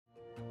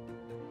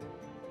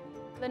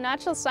The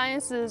natural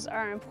sciences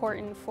are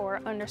important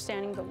for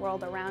understanding the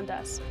world around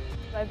us.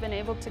 I've been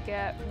able to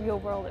get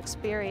real-world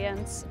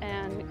experience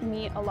and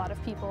meet a lot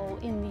of people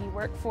in the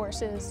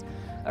workforces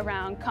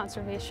around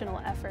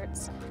conservational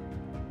efforts.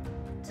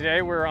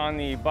 Today we're on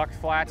the Buck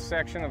Flats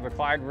section of the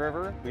Clyde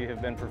River. We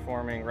have been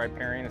performing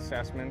riparian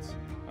assessments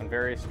on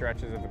various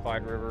stretches of the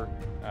Clyde River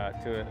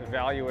to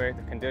evaluate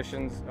the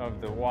conditions of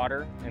the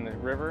water in the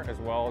river as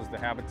well as the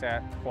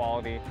habitat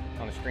quality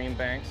on the stream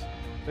banks.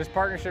 This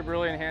partnership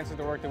really enhances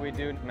the work that we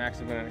do. Max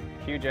has been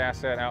a huge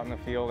asset out in the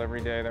field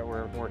every day that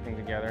we're working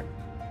together.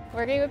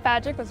 Working with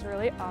Patrick was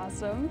really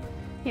awesome.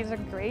 He's a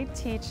great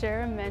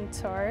teacher,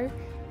 mentor.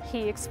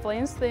 He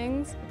explains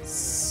things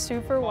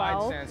super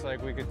well. Clyde sounds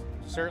like we could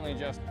certainly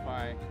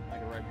justify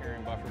like a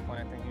riparian buffer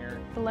planting here.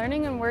 The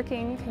learning and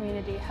working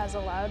community has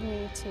allowed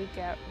me to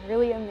get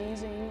really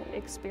amazing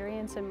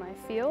experience in my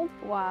field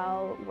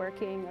while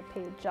working a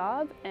paid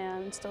job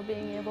and still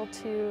being able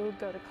to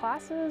go to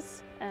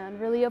classes and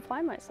really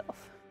apply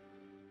myself.